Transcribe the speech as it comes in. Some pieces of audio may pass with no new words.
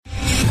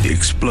The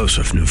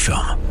explosive new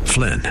film,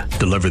 Flynn,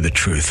 deliver the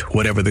truth,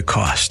 whatever the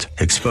cost,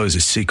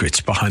 exposes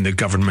secrets behind the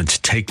government's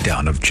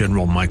takedown of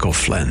General Michael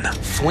Flynn.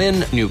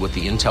 Flynn knew what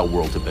the intel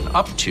world had been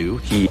up to.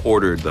 He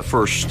ordered the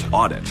first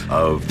audit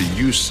of the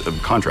use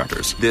of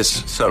contractors.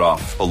 This set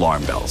off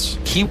alarm bells.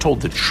 He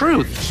told the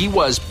truth. He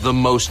was the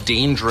most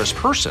dangerous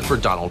person for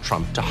Donald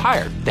Trump to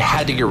hire. They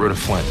had to get rid of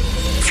Flynn.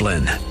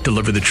 Flynn,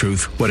 deliver the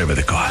truth, whatever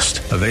the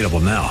cost. Available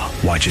now.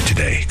 Watch it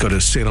today. Go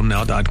to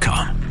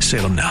salemnow.com.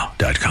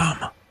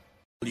 salemnow.com.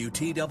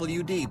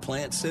 WTWD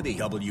Plant City,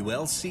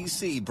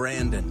 WLCC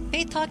Brandon.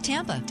 Faith Talk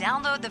Tampa.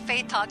 Download the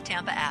Faith Talk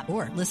Tampa app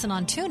or listen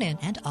on TuneIn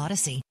and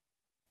Odyssey.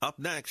 Up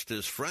next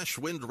is Fresh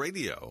Wind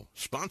Radio,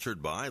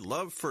 sponsored by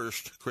Love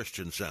First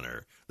Christian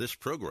Center. This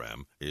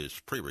program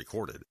is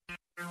pre-recorded.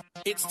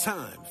 It's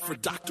time for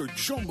Dr.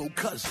 Jomo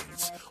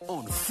Cousins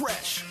on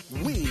Fresh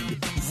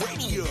Wind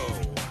Radio.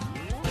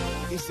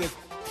 He says,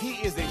 he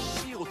is a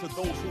shield to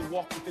those who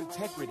walk with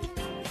integrity.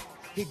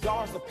 He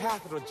guards the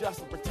path of the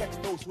just and protects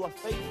those who are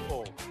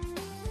faithful.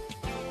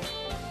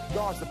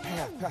 Guards the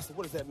path. Pastor,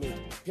 what does that mean?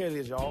 Here it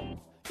is, y'all.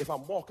 If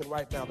I'm walking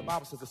right now, the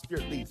Bible says the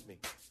Spirit leads me.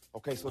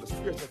 Okay, so the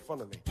Spirit's in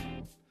front of me.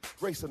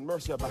 Grace and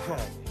mercy are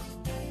behind me.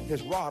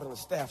 His rod and the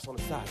staff's on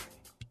the side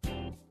of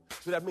me.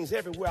 So that means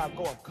everywhere I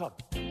go, I'm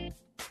covered.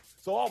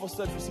 So all of a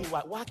sudden you see,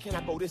 why can't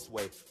I go this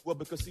way? Well,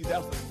 because see,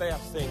 that's the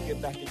staff saying, get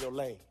back in your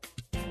lane.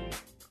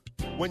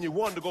 When you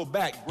wanted to go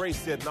back, Grace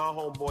said, nah,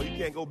 homeboy, you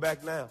can't go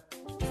back now.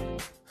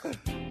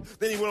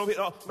 Then he went over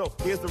here, oh, no,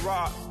 here's the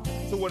rod.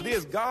 So what it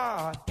is,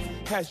 God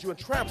has you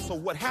entrapped. So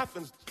what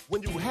happens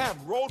when you have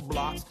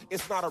roadblocks,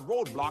 it's not a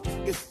roadblock,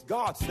 it's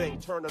God saying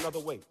turn another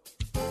way.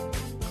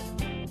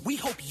 We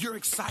hope you're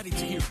excited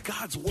to hear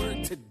God's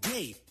word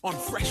today on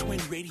Fresh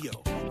Wind Radio.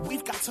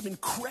 We've got some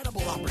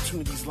incredible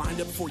opportunities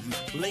lined up for you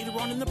later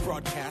on in the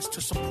broadcast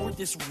to support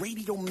this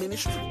radio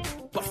ministry.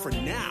 But for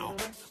now,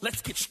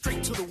 let's get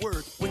straight to the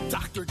word with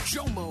Dr.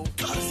 Jomo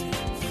Cousins.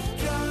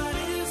 God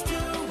is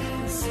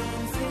doing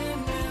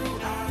something new.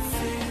 I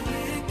feel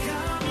it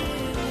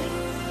coming.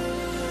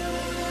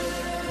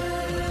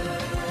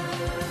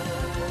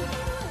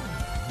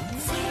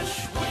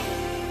 Fresh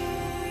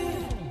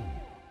Wind.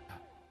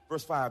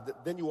 Verse 5,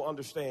 then you will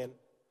understand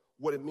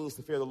what it means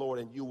to fear the Lord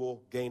and you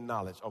will gain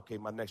knowledge. Okay,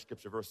 my next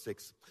scripture, verse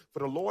 6. For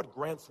the Lord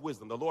grants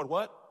wisdom. The Lord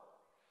what?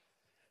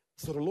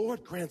 So the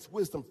Lord grants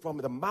wisdom. From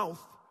the mouth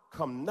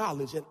come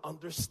knowledge and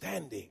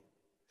understanding.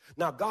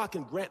 Now, God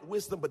can grant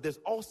wisdom, but there's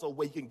also a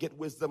way you can get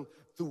wisdom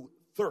through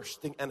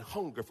thirsting and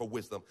hunger for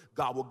wisdom.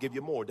 God will give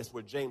you more. That's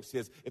where James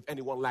says, if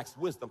anyone lacks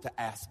wisdom, to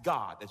ask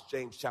God. That's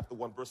James chapter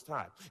 1, verse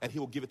 5. And he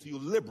will give it to you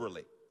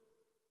liberally.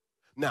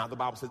 Now, the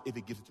Bible says if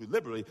he gives it to you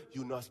liberally,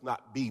 you must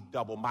not be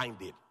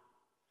double-minded.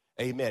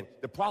 Amen.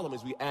 The problem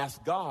is we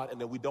ask God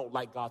and then we don't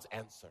like God's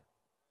answer.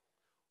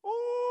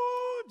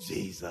 Oh,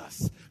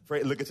 Jesus.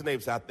 Look at your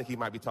neighbor. I think he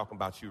might be talking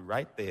about you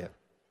right there.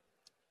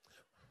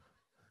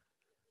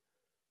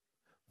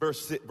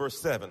 Verse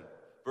 7.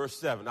 Verse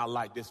 7. I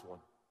like this one.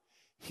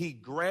 He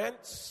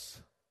grants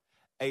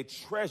a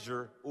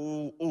treasure.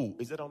 Ooh.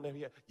 Is it on there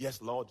yet?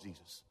 Yes, Lord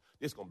Jesus.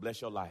 This is going to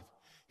bless your life.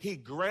 He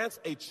grants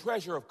a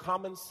treasure of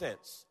common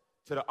sense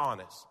to the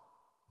honest.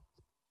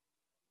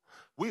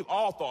 We've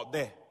all thought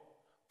that.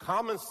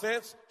 Common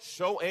sense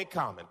sure ain't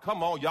common.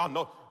 Come on, y'all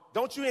know.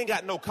 Don't you ain't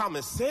got no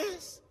common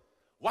sense?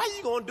 Why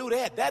you gonna do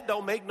that? That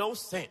don't make no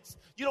sense.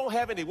 You don't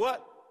have any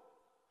what?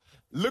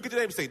 Look at your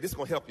neighbor and say, this is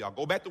gonna help y'all.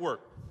 Go back to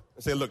work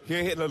and say, look,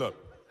 look.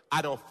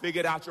 I done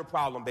figured out your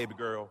problem, baby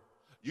girl.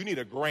 You need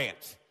a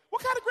grant.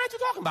 What kind of grant you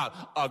talking about?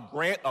 A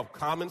grant of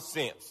common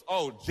sense.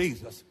 Oh,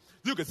 Jesus.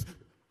 You can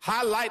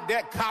highlight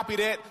that, copy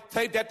that,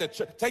 take that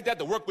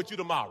to work with you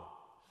tomorrow.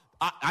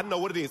 I know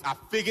what it is. I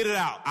figured it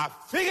out.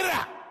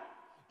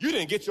 You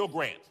didn't get your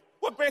grant.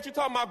 What grant you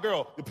talking about,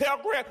 girl? The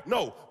Pell Grant?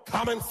 No,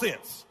 common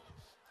sense.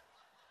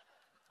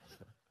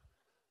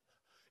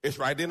 It's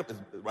right there. It's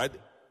right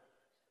there.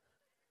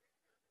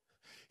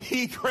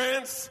 He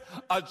grants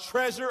a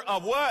treasure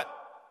of what?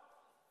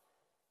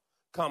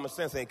 Common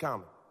sense ain't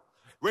common.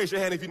 Raise your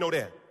hand if you know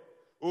that.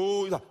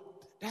 Ooh,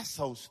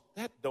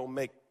 that don't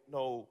make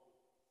no,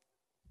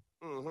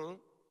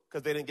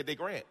 because they didn't get their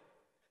grant.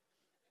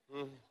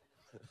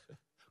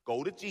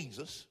 Go to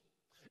Jesus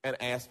and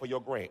ask for your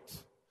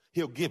grant.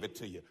 He'll give it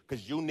to you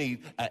because you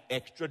need an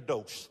extra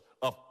dose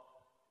of.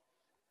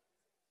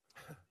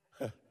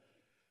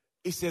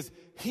 He says,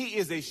 he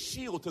is a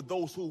shield to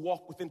those who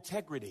walk with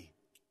integrity.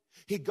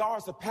 He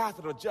guards the path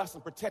of the just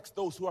and protects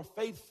those who are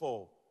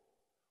faithful.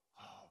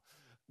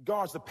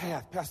 Guards the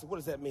path. Pastor, what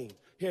does that mean?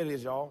 Here it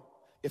is, y'all.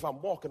 If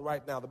I'm walking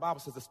right now, the Bible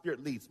says the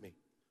Spirit leads me.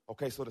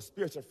 Okay, so the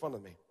Spirit's in front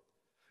of me.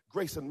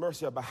 Grace and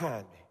mercy are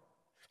behind me.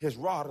 His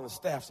rod and the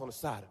staff's on the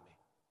side of me.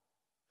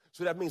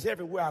 So that means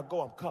everywhere I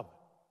go, I'm covered.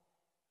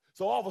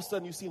 So all of a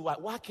sudden you see,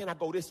 why can't I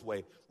go this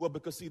way? Well,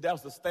 because see, that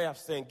was the staff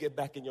saying, get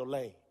back in your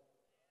lane.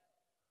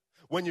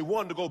 When you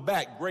wanted to go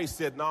back, Grace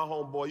said, nah,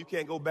 homeboy, you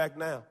can't go back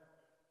now.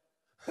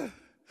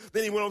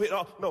 Then he went over here,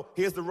 oh, no,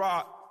 here's the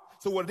rod.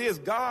 So what it is,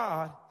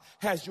 God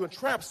has you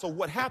entrapped. So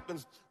what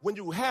happens when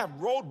you have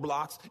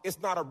roadblocks, it's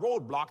not a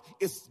roadblock.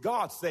 It's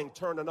God saying,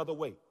 turn another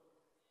way.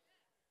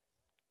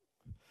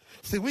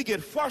 See, we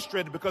get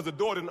frustrated because the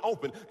door didn't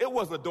open. It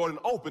wasn't the door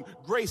didn't open.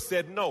 Grace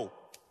said no.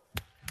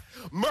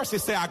 Mercy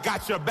said, I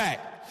got your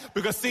back.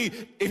 Because see,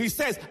 if he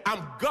says,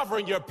 I'm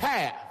governing your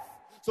path.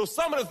 So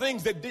some of the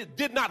things that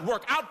did not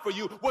work out for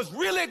you was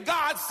really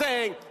God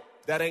saying,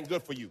 that ain't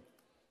good for you.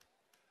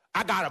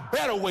 I got a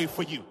better way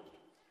for you.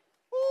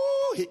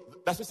 Ooh,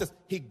 that's what it says.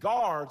 He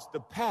guards the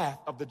path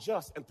of the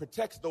just and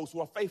protects those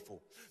who are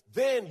faithful.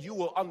 Then you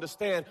will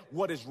understand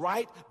what is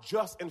right,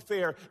 just, and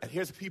fair. And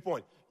here's the key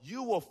point.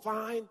 You will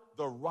find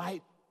the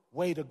right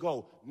way to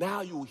go.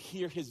 Now you will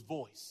hear his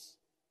voice.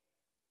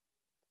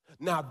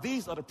 Now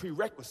these are the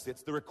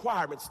prerequisites, the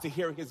requirements to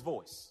hearing his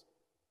voice.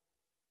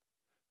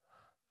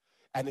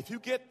 And if you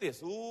get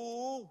this,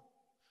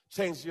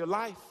 changes your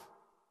life.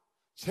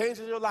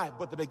 Changes your life.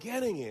 But the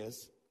beginning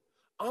is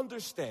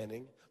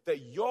understanding that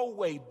your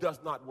way does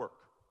not work.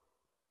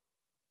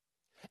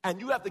 And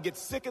you have to get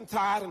sick and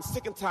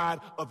tired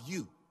of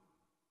you.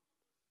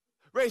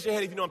 Raise your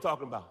hand if you know what I'm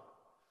talking about.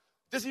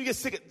 Just so you get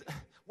sick of,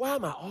 why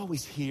am I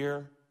always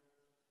here?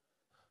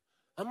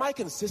 Am I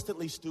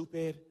consistently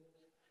stupid?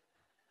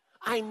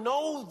 I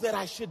know that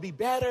I should be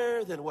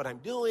better than what I'm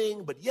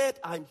doing, but yet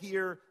I'm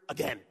here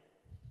again.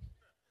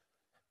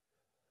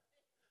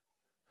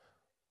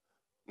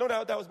 No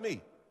doubt that was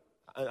me.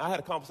 I had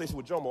a conversation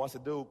with Jomo. I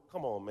said, dude,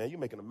 come on, man. You're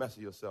making a mess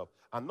of yourself.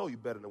 I know you're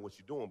better than what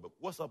you're doing, but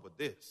what's up with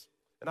this?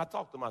 And I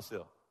talked to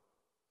myself.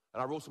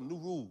 And I wrote some new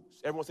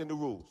rules. Everyone say new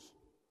rules.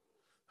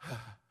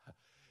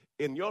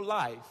 In your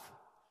life,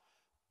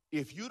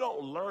 if you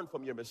don't learn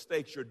from your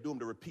mistakes, you're doomed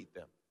to repeat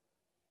them.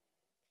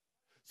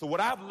 So what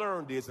I've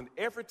learned is, and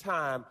every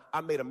time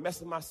I made a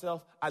mess of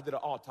myself, I did an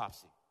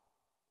autopsy.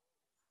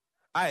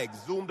 I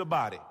exhumed the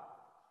body.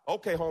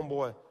 Okay,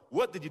 homeboy,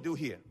 what did you do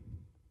here?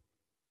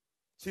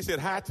 She said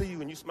hi to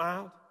you and you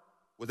smiled.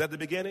 Was that the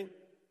beginning?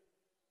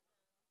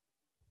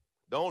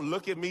 Don't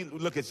look at me,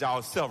 look at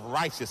y'all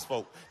self-righteous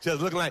folk.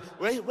 Just looking like,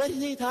 what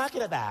is he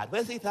talking about?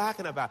 What is he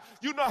talking about?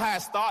 You know how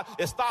it starts.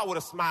 It starts with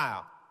a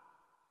smile.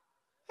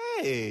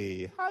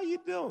 Hey, how you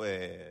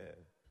doing?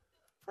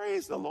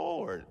 Praise the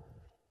Lord.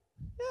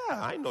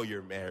 Yeah, I know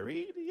you're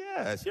married.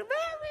 Yes, you're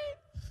married?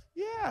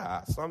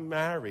 Yeah, so I'm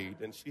married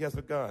and she has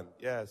a gun.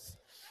 Yes.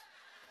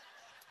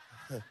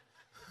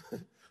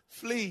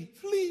 Flee,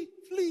 flee,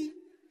 flee.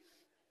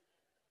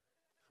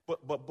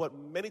 But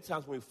many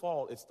times when we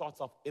fall, it starts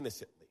off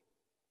innocently.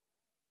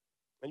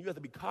 And you have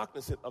to be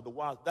cognizant of the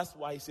wild. That's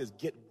why he says,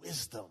 get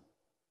wisdom.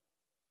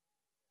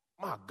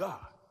 My God.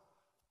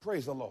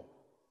 Praise the Lord.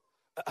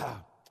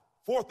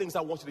 4 things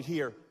I want you to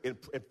hear in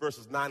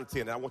verses 9 and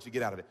 10, and I want you to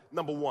get out of it.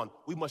 Number 1,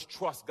 we must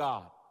trust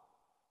God.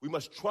 We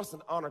must trust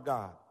and honor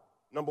God.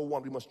 Number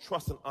 1, we must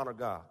trust and honor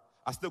God.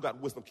 I still got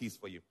wisdom keys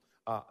for you.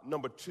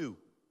 Number 2,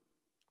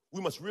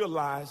 we must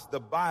realize the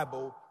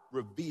Bible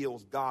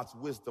reveals God's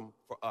wisdom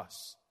for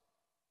us.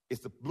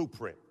 It's the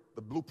blueprint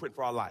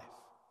for our life.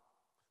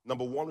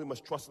 Number 1, we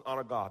must trust and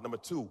honor God. Number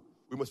 2,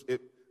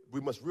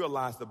 we must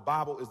realize the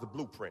Bible is the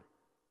blueprint.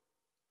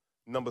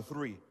 Number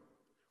 3,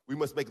 we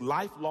must make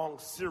lifelong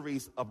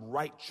series of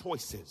right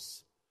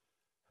choices.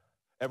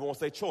 Everyone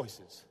say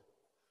choices.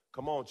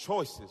 Come on,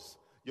 choices.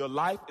 Your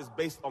life is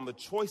based on the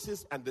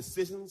choices and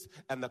decisions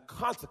and the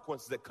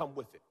consequences that come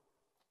with it.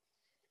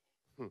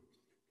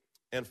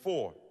 And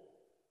 4,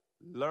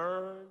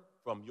 learn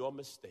from your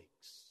mistakes.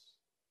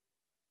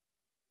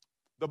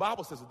 The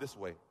Bible says it this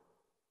way.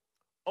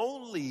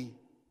 Only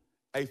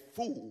a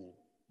fool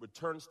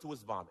returns to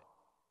his vomit.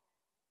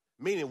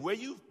 Meaning where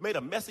you've made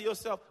a mess of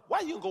yourself, why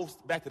you can go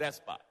back to that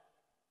spot?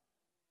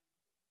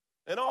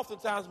 And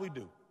oftentimes we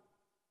do.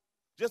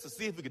 Just to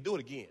see if we can do it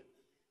again.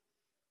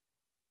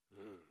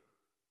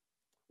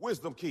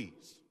 Wisdom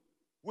keys.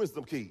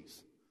 Wisdom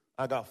keys.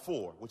 I got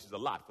 4, which is a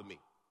lot for me.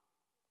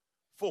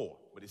 4,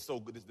 but it's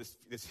so good.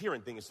 This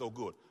hearing thing is so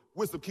good.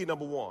 Wisdom key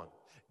number 1.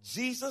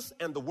 Jesus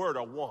and the Word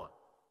are one.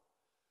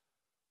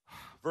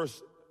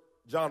 Verse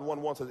John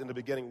 1:1 says, in the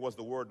beginning was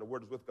the Word, and the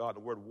Word was with God, and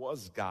the Word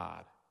was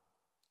God.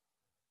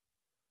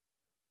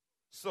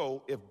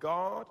 So if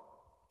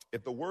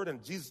the Word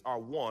and Jesus are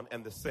one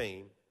and the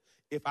same,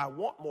 if I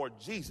want more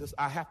Jesus,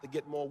 I have to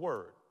get more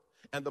Word.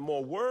 And the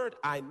more Word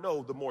I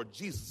know, the more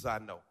Jesus I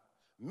know.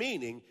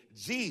 Meaning,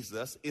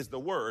 Jesus is the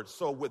Word.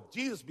 So with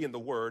Jesus being the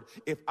Word,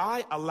 if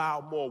I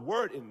allow more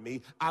Word in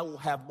me, I will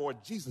have more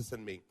Jesus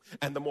in me.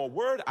 And the more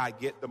Word I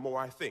get, the more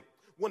I think.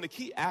 One of the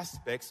key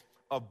aspects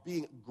of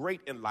being great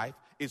in life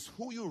is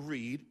who you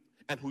read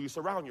and who you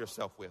surround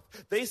yourself with.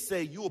 They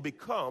say you will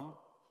become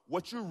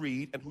what you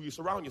read and who you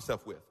surround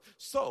yourself with.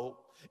 So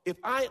if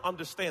I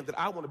understand that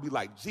I want to be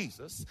like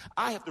Jesus,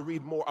 I have to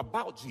read more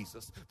about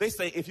Jesus. They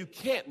say if you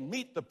can't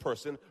meet the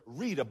person,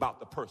 read about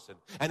the person.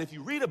 And if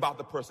you read about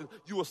the person,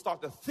 you will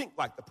start to think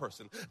like the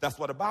person. That's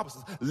what the Bible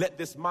says. Let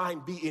this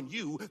mind be in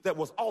you that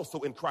was also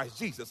in Christ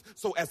Jesus.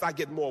 So as I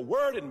get more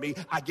Word in me,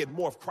 I get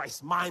more of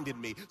Christ's mind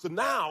in me. So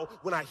now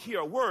when I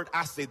hear a word,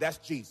 I say that's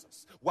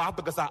Jesus. Why?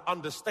 Because I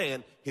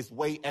understand his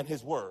way and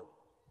his word.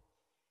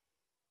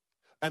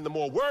 And the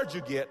more words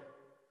you get,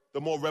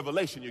 the more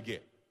revelation you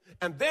get.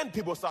 And then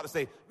people start to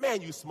say,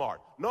 man, you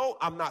smart. No,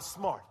 I'm not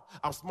smart.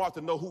 I'm smart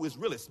to know who is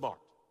really smart.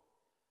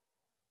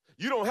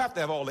 You don't have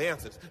to have all the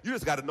answers. You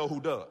just got to know who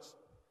does.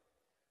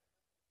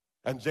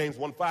 And James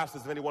 1:5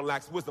 says, if anyone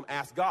lacks wisdom,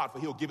 ask God, for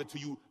he'll give it to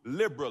you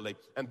liberally.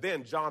 And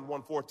then John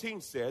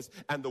 1:14 says,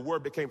 and the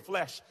word became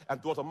flesh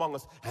and dwelt among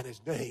us, and his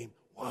name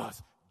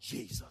was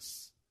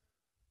Jesus.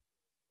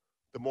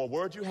 The more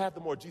words you have, the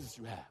more Jesus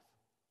you have.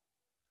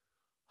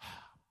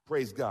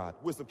 Praise God.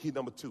 Wisdom key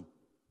number 2.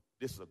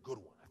 This is a good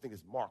one. I think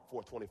it's Mark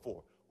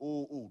 4:24.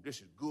 Ooh,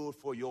 this is good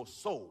for your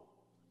soul.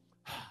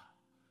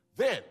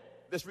 Then,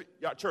 let's read,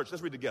 church,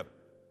 let's read together.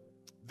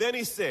 Then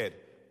he said,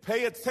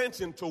 pay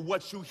attention to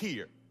what you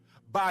hear.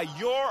 By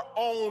your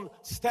own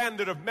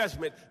standard of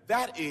measurement,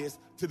 that is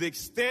to the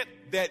extent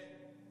that,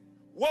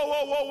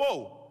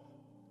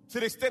 to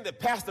the extent that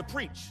pastor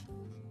preach.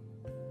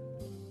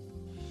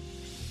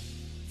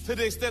 To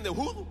the extent that,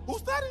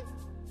 who's that?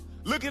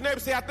 Look at your neighbor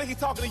and say, I think he's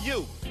talking to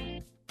you.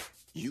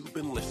 You've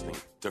been listening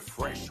to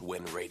Fresh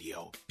Wind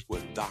Radio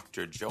with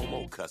Dr.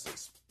 Jomo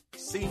Cousins,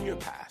 Senior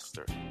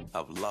Pastor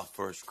of Love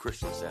First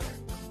Christian Center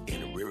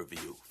in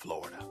Riverview,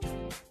 Florida.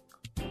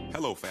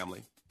 Hello,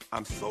 family.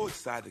 I'm so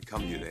excited to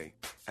come here today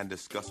and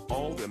discuss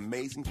all the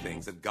amazing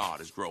things that God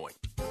is growing.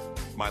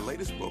 My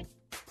latest book,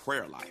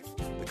 Prayer Life,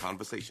 The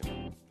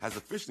Conversation, has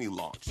officially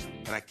launched,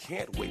 and I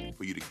can't wait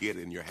for you to get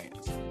it in your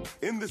hands.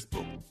 In this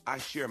book, I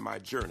share my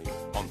journey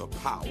on the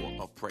power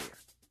of prayer.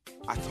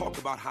 I talk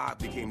about how I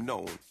became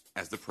known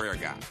as the prayer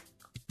guy.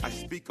 I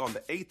speak on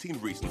the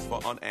 18 reasons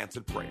for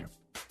unanswered prayer,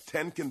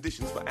 10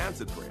 conditions for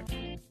answered prayer,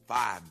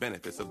 5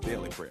 benefits of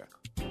daily prayer,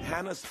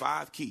 Hannah's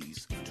 5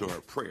 keys to her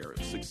prayer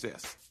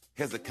success,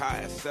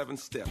 Hezekiah's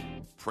 7-step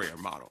prayer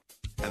model,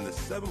 and the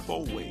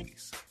 7-fold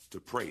ways to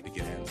pray to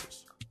get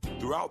answers.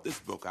 Throughout this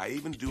book, I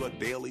even do a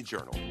daily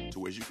journal to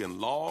where you can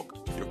log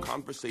your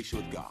conversation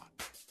with God.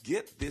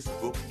 Get this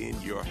book in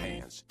your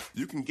hands.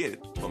 You can get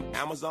it from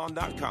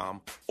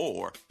Amazon.com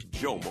or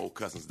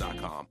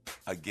JomoCousins.com.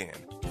 Again,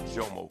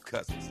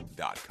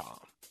 JomoCousins.com.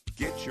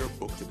 Get your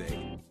book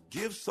today.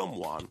 Give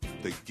someone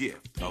the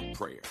gift of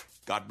prayer.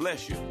 God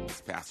bless you.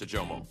 It's Pastor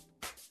Jomo.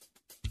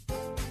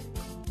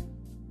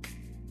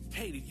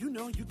 Hey, did you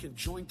know you can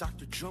join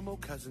Dr. Jomo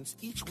Cousins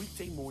each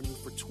weekday morning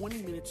for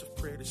 20 minutes of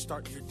prayer to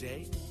start your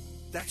day?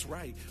 That's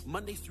right.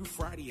 Monday through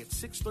Friday at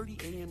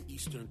 6:30 a.m.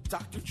 Eastern,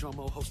 Dr.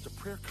 Jomo hosts a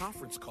prayer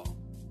conference call.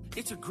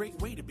 It's a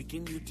great way to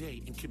begin your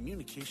day in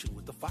communication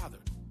with the Father.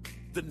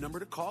 The number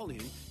to call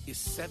in is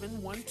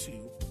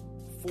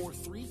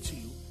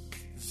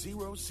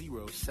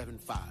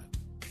 712-432-0075.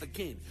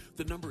 Again,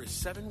 the number is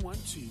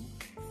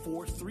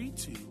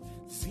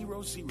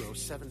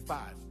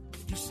 712-432-0075.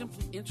 You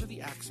simply enter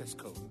the access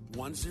code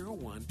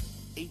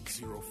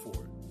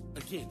 101804.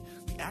 Again,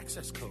 the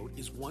access code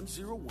is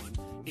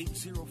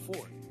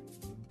 101804.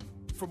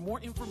 For more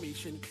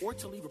information or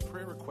to leave a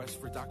prayer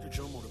request for Dr.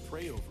 Jomo to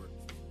pray over,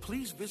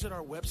 please visit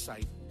our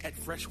website at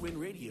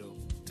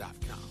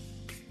freshwindradio.com.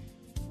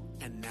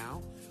 And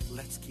now,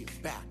 let's get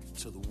back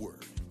to the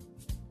Word.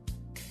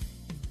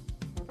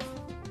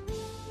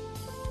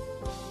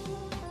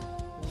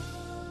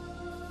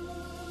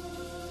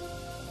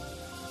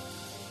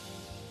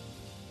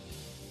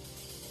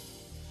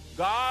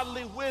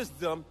 Godly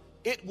wisdom,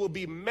 it will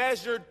be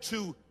measured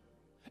to,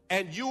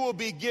 and you will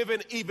be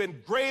given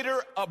even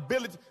greater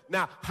ability.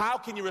 Now, how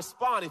can you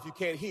respond if you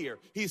can't hear?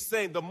 He's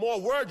saying the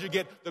more words you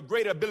get, the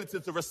greater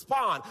ability to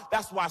respond.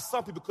 That's why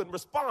some people couldn't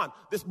respond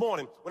this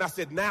morning when I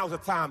said, now's the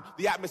time,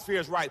 the atmosphere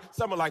is right.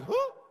 Some are like, who?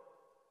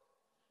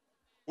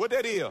 What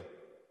that is?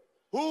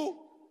 Who?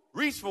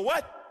 Reach for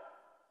what?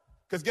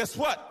 Because guess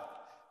what?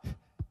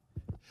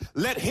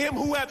 Let him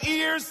who have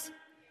ears.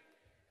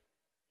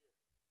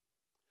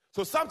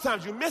 So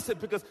sometimes you miss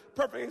it because,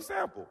 perfect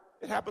example,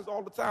 it happens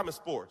all the time in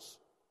sports.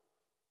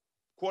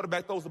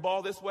 Quarterback throws the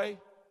ball this way,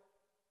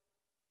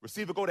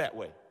 receiver go that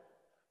way.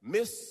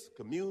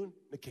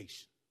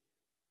 Miscommunication.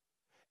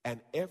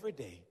 And every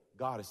day,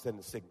 God is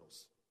sending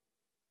signals.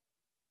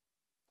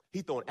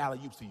 He's throwing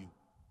alley-oops to you.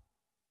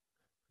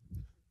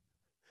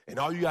 And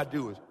all you got to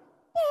do is,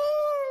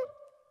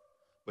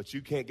 but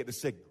you can't get the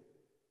signal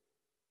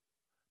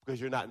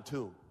because you're not in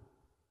tune.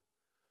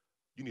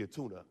 You need a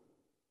tune-up.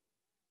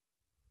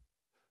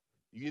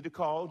 You need to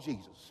call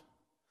Jesus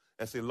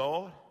and say,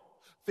 Lord,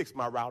 fix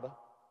my router.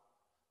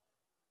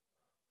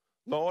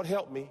 Lord,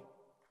 help me.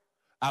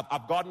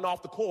 I've gotten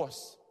off the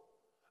course.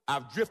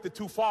 I've drifted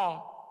too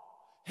far.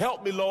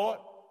 Help me, Lord.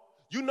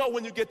 You know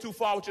when you get too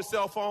far with your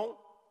cell phone,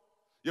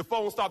 your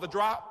phone starts to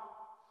drop.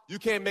 You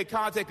can't make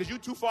contact because you're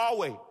too far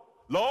away.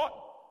 Lord,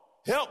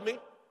 help me.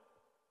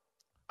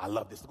 I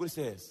love this. Look what it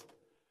says.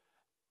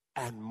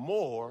 And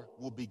more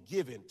will be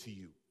given to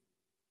you.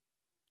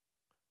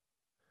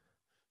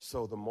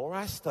 So the more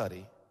I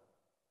study,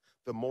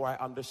 the more I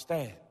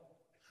understand.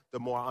 The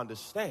more I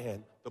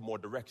understand, the more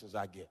directions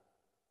I get.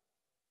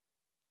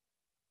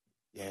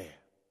 Yeah.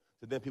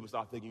 So then people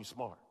start thinking you're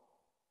smart.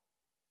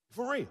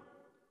 For real.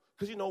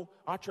 Because, you know,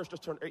 our church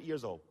just turned 8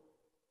 years old.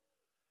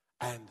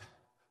 And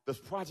This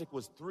project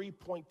was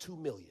 $3.2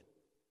 million.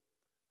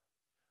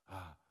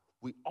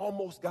 We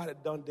almost got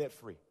it done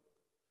debt-free.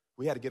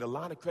 We had to get a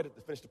line of credit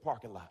to finish the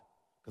parking lot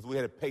because we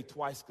had to pay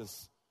twice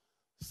because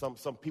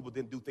some people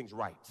didn't do things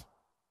right.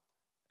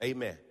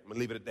 Amen. I'm going to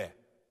leave it at that.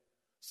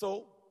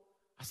 So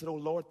I said, oh,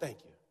 Lord,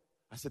 thank you.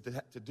 I said,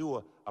 to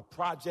do a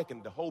project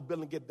and the whole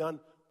building get done,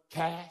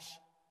 cash.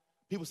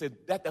 People said,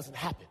 that doesn't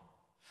happen.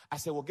 I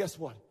said, well, guess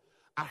what?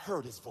 I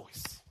heard his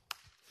voice.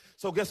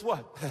 So guess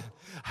what?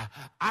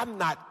 I'm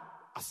not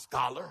a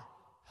scholar.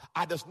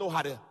 I just know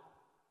how to.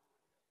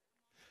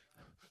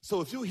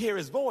 So if you hear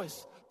his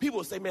voice, people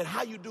will say, man,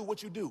 how you do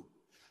what you do?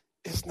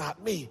 It's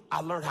not me.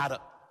 I learned how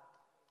to.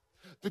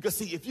 Because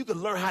see, if you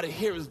can learn how to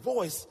hear his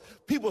voice,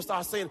 people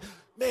start saying,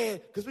 man,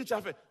 because we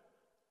try to,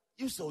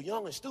 you so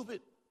young and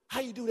stupid. How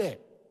you do that?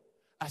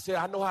 I said,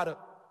 I know how to.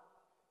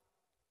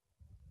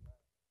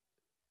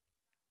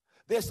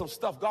 There's some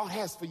stuff God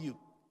has for you.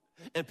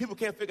 And people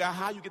can't figure out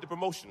how you get the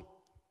promotion.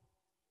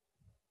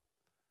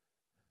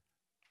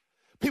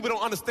 People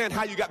don't understand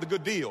how you got the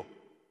good deal.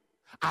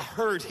 I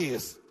heard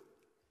his.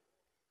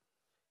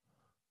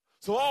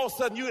 So all of a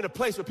sudden you're in a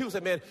place where people say,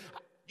 man,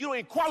 you don't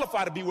even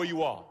qualify to be where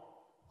you are.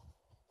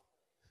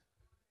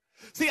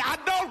 See, I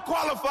don't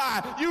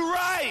qualify. You're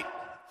right.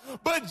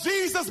 But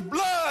Jesus'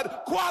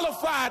 blood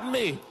qualified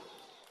me.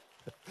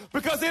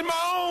 Because in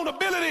my own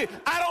ability,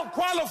 I don't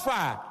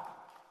qualify.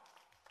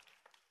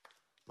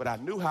 But I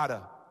knew how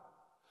to.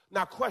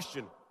 Now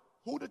question,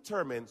 who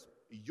determines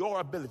your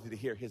ability to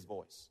hear his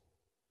voice?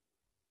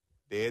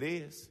 There it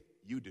is.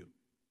 You do.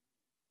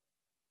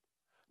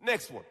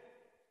 Next one.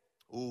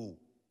 Ooh.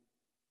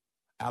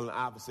 Allen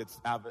Iverson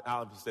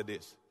said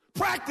this.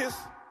 Practice.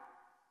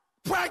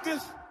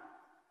 Practice.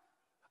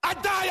 I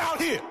die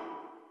out here.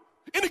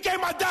 In the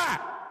game I die.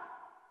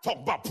 Talk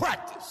about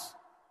practice.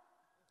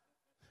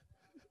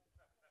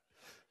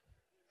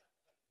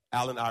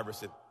 Allen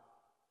Iverson.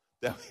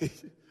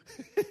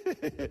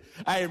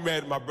 I ain't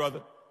mad at my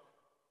brother.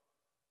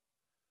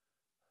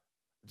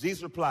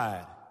 Jesus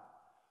replied,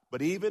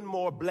 but even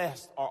more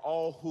blessed are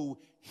all who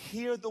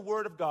hear the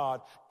word of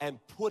God and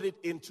put it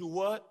into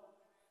what?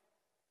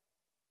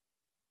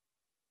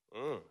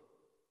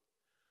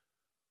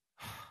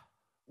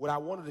 What I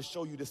wanted to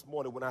show you this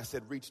morning when I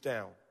said reach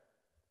down,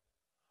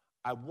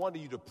 I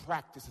wanted you to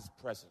practice his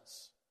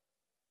presence.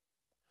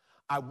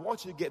 I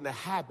want you to get in the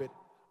habit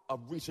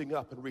of reaching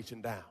up and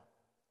reaching down.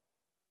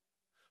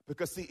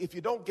 Because see, if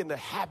you don't get in the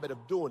habit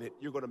of doing it,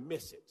 you're going to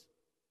miss it.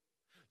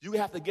 You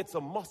have to get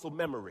some muscle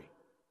memory.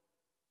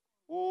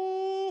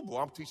 Ooh, boy,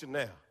 I'm teaching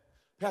now.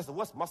 Pastor,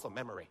 what's muscle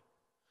memory?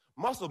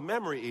 Muscle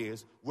memory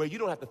is where you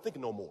don't have to think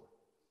no more.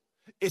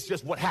 It's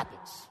just what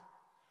happens.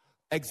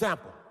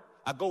 Example,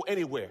 I go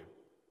anywhere.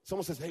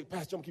 Someone says, hey,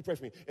 Pastor, keep praying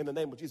for me. In the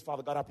name of Jesus,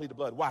 Father God, I plead the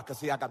blood. Why? Because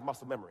see, I got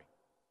muscle memory.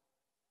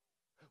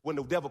 When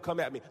the devil come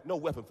at me, no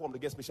weapon formed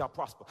against me shall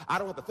prosper. I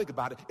don't have to think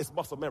about it. It's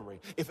muscle memory.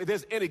 If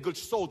there's any good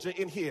soldier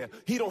in here,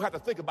 he don't have to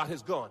think about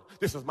his gun.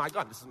 This is my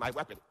gun. This is my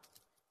weapon.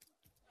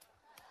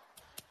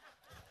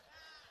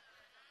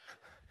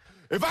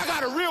 If I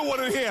got a real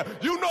one in here,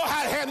 you know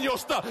how to handle your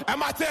stuff.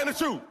 Am I telling the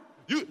truth?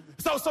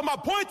 So my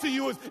point to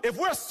you is, if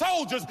we're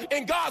soldiers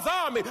in God's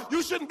army,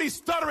 you shouldn't be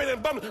stuttering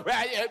and bumbling.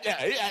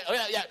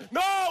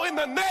 No, in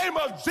the name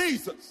of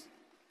Jesus.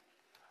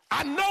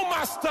 I know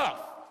my stuff.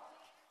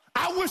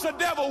 I wish the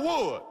devil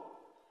would.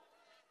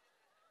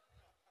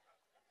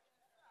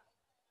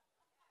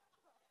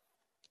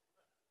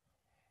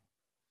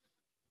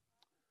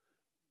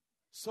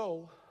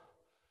 So,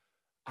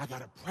 I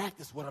got to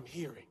practice what I'm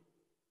hearing.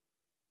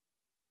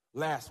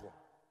 Last one.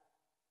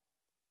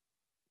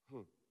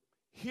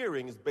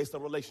 Hearing is based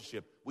on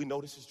relationship. We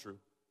know this is true.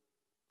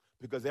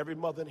 Because every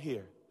mother in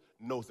here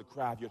knows the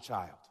cry of your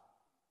child.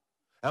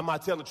 Am I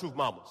telling the truth,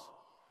 mamas?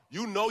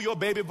 You know your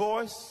baby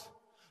voice.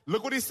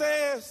 Look what he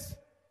says.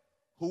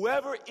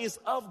 Whoever is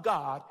of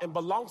God and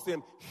belongs to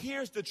him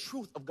hears the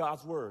truth of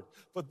God's word.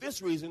 For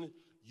this reason,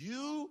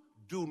 you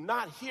do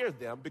not hear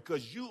them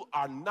because you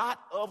are not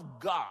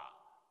of God.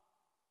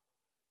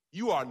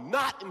 You are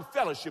not in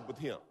fellowship with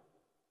him.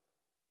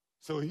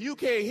 So if you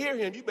can't hear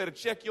him, you better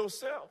check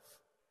yourself.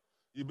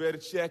 You better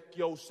check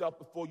yourself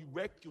before you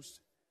wreck yourself.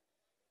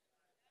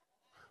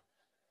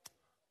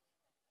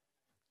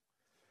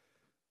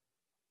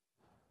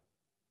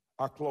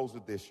 I'll close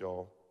with this,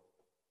 y'all.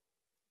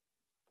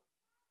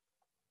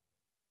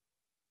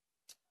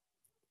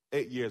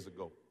 8 years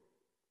ago,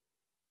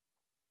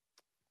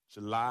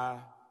 July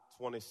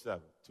 27,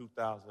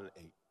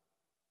 2008. It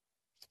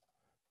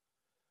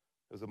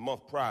was a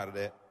month prior to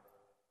that,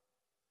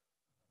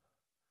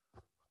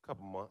 a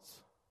couple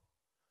months,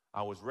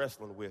 I was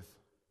wrestling with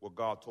what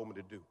God told me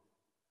to do.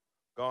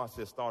 God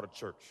said, start a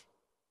church.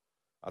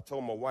 I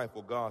told my wife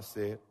what God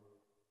said.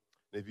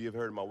 And if you ever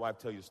heard my wife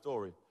tell you a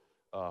story,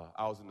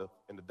 I was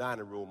in the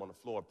dining room on the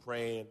floor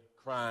praying,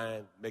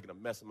 crying, making a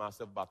mess of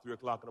myself about 3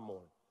 o'clock in the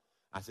morning.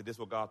 I said, this is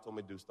what God told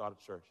me to do, start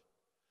a church.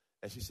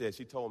 And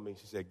she told me,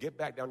 get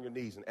back down on your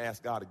knees and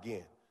ask God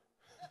again.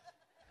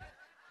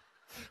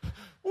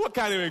 What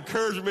kind of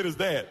encouragement is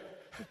that?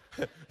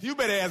 You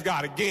better ask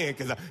God again,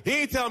 because he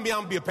ain't telling me I'm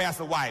going to be a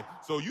pastor's wife.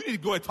 So you need to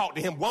go and talk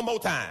to him one more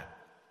time.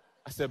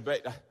 I said,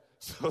 babe,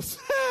 so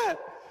sad.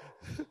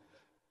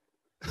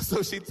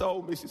 So she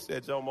told me, she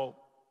said, Jomo,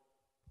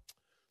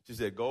 she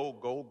said,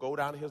 go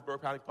down to Hillsborough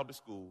County Public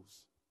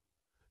Schools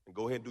and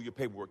go ahead and do your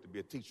paperwork to be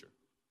a teacher.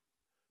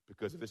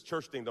 Because if this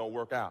church thing don't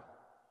work out,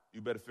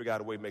 you better figure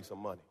out a way to make some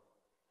money.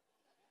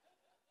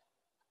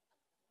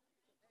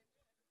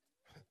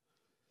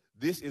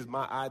 This is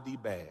my ID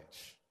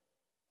badge.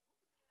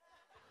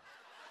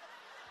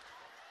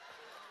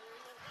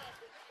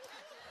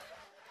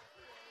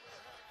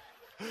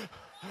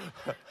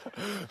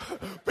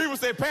 People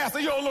say, Pastor,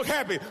 you don't look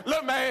happy.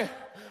 Look, man,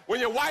 when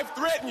your wife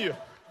threatened you,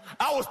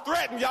 I was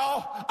threatened,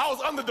 y'all. I was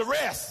under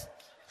duress.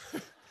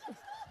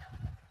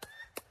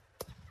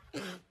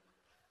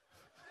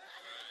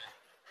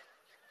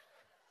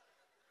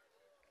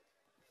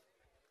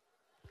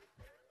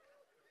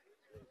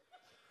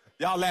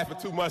 Y'all laughing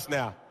too much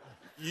now.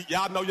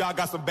 Y'all know y'all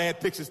got some bad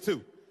pictures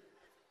too.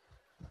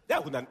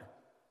 That was not.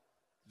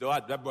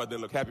 That brother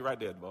didn't look happy right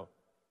there, bro.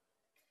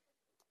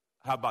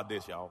 How about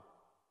this, y'all?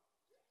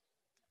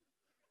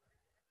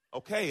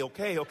 Okay.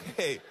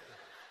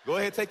 Go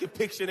ahead, take your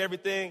picture and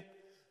everything.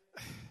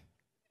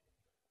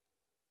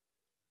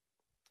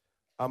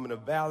 I'm in a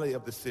valley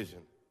of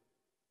decision.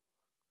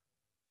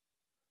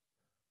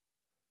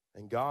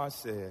 And God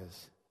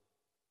says,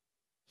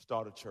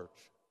 start a church.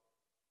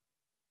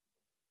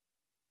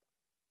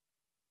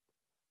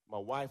 My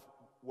wife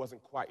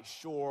wasn't quite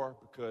sure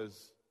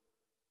because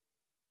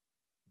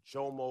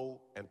Jomo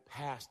and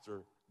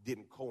pastor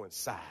didn't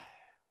coincide.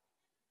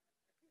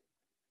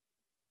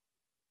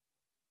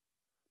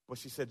 But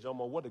she said,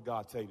 Jomo, what did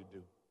God tell you to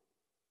do?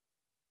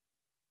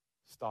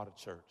 Start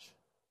a church.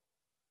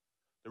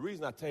 The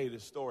reason I tell you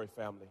this story,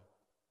 family,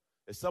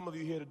 is some of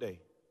you here today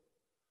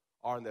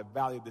are in that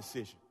valley of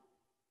decision.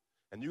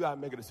 And you got to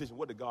make a decision.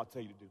 What did God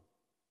tell you to do?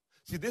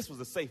 See, this was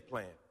a safe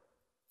plan.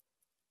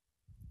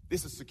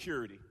 This is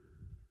security.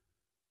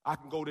 I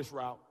can go this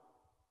route.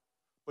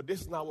 But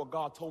this is not what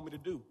God told me to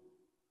do.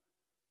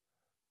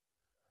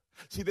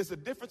 See, there's a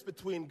difference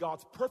between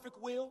God's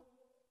perfect will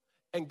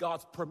and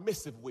God's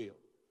permissive will.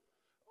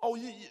 Oh,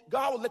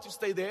 God will let you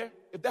stay there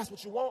if that's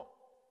what you want.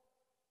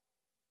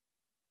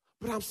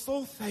 But I'm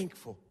so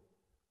thankful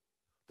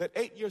that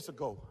 8 years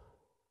ago,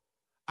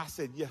 I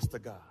said yes to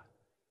God.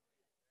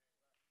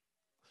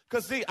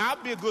 Because, see,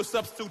 I'd be a good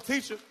substitute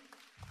teacher.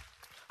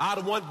 I'd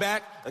have went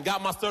back and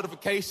got my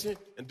certification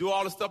and do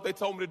all the stuff they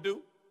told me to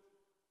do.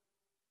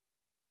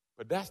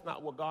 But that's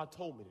not what God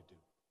told me to do.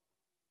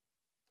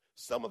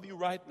 Some of you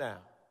right now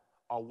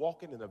are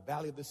walking in a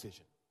valley of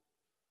decision,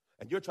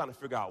 and you're trying to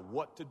figure out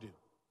what to do.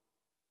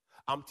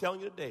 I'm telling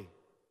you today,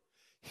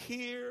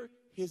 hear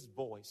his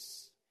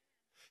voice.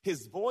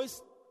 His voice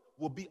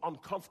will be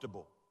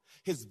uncomfortable.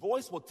 His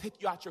voice will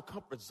take you out your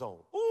comfort zone.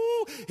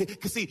 Ooh,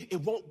 because see,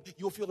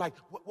 you'll feel like,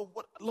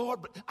 what,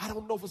 Lord, but I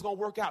don't know if it's going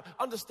to work out.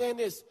 Understand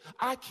this,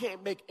 I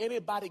can't make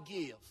anybody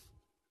give.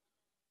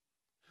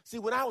 See,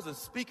 when I was a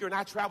speaker and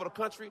I traveled the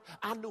country,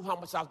 I knew how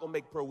much I was going to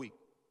make per week.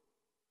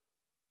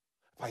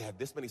 If I had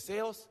this many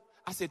sales,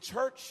 I said,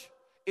 church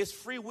is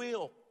free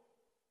will.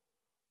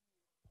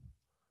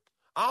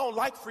 I don't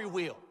like free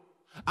will.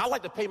 I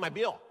like to pay my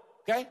bill,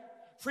 okay?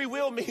 Free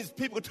will means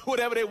people can do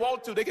whatever they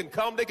want to. They can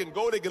come, they can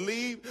go, they can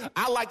leave.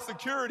 I like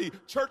security.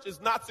 Church is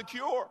not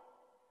secure.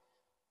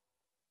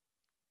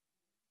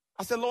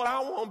 I said, Lord,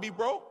 I don't want to be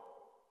broke.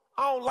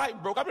 I don't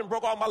like broke. I've been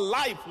broke all my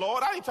life,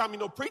 Lord. I ain't trying to be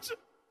no preacher.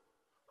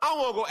 I don't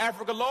want to go to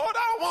Africa, Lord.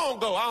 I don't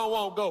want to go. I don't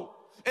want to go.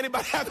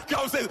 Anybody have a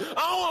conversation? I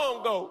don't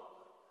want to go.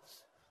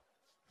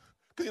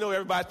 Because, you know,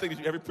 everybody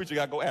thinks every preacher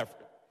got to go to Africa.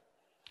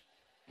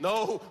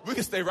 No, we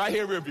can stay right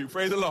here in Riverview.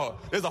 Praise the Lord.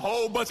 There's a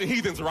whole bunch of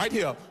heathens right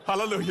here.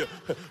 Hallelujah.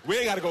 We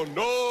ain't got to go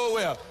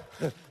nowhere.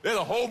 There's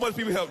a whole bunch of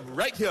people here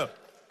right here.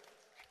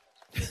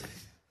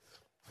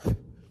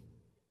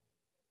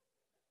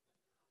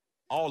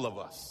 All of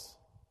us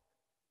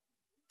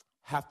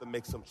have to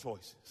make some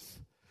choices.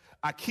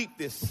 I keep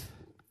this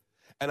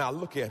and I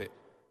look at it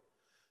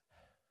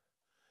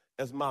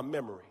as my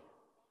memory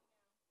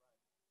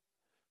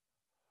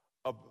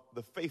of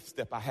the faith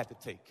step I had to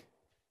take.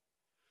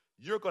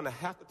 You're going to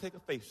have to take a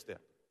faith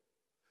step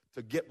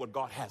to get what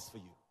God has for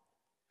you.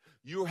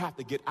 You have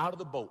to get out of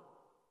the boat.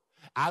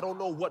 I don't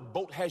know what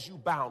boat has you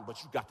bound,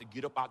 but you got to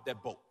get up out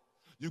that boat.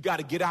 You got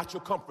to get out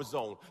your comfort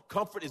zone.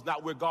 Comfort is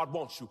not where God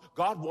wants you.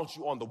 God wants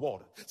you on the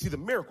water. See, the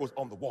miracle is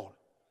on the water,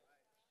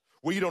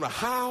 where you don't know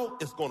how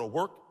it's going to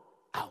work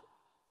out.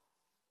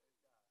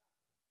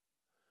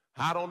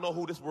 I don't know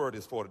who this word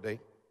is for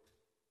today,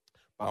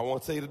 but I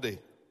want to tell you today,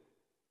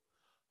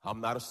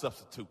 I'm not a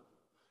substitute.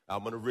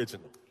 I'm an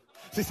original.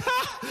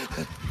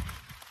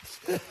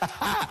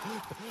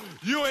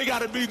 You ain't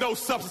got to be no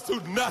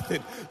substitute,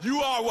 nothing.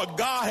 You are what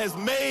God has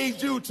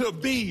made you to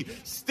be.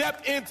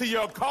 Step into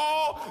your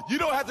call. You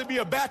don't have to be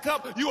a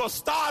backup. You a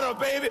starter,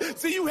 baby.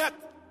 See, you have...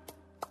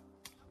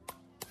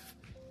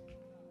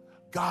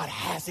 God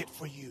has it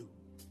for you.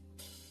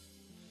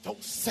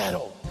 Don't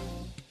settle.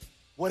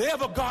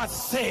 Whatever God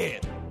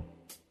said,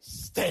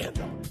 stand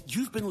on it.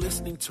 You've been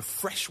listening to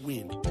Fresh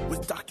Wind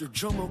with Dr.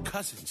 Jomo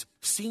Cousins,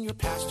 Senior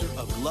Pastor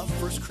of Love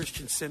First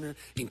Christian Center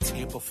in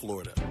Tampa,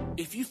 Florida.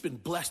 If you've been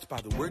blessed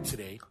by the word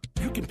today,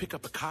 you can pick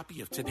up a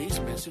copy of today's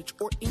message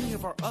or any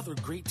of our other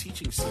great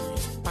teaching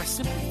series by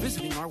simply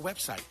visiting our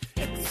website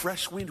at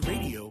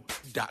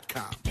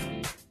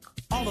freshwindradio.com.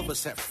 All of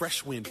us at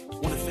Fresh Wind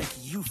want to thank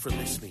you for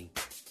listening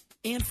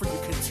and for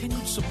your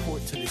continued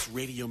support to this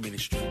radio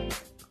ministry.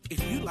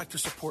 If you'd like to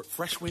support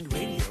Fresh Wind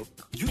Radio,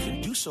 you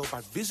can do so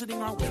by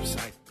visiting our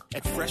website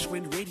at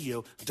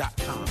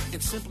freshwindradio.com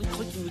and simply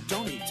clicking the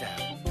Donate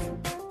tab.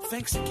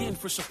 Thanks again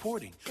for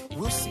supporting.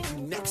 We'll see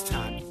you next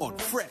time on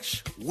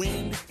Fresh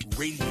Wind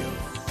Radio.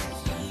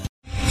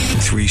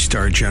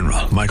 3-star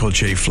General Michael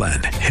J.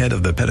 Flynn, head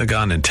of the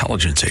Pentagon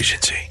Intelligence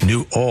Agency,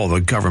 knew all the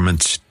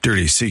government's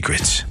dirty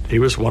secrets. He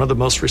was one of the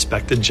most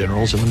respected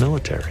generals in the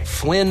military.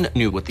 Flynn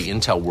knew what the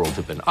intel world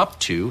had been up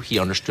to. He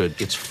understood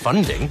its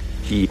funding.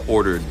 He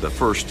ordered the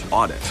first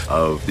audit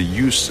of the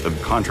use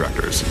of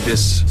contractors.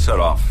 This set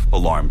off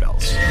alarm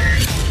bells.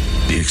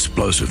 The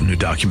explosive new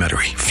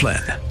documentary,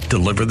 Flynn,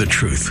 Deliver the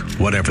Truth,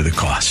 Whatever the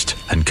Cost,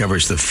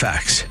 uncovers the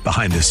facts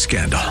behind this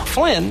scandal.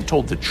 Flynn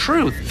told the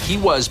truth. He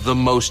was the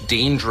most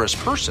dangerous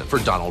person for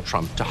Donald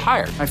Trump to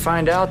hire. I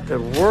find out the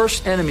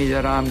worst enemy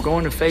that I'm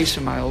going to face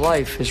in my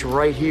life is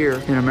right here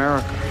in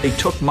America. They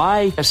took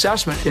my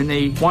assessment and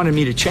they wanted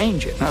me to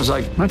change it. And I was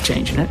like, I'm not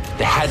changing it.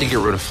 They had to get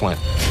rid of Flynn.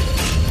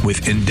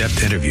 With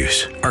in-depth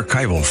interviews,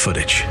 archival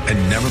footage,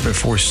 and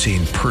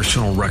never-before-seen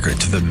personal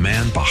records of the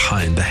man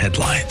behind the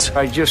headlines.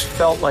 I just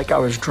felt like I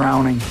was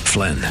drowning.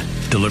 Flynn,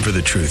 Deliver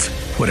the Truth,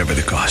 Whatever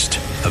the Cost.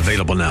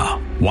 Available now.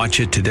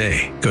 Watch it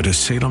today. Go to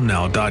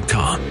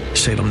salemnow.com.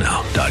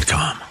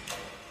 salemnow.com.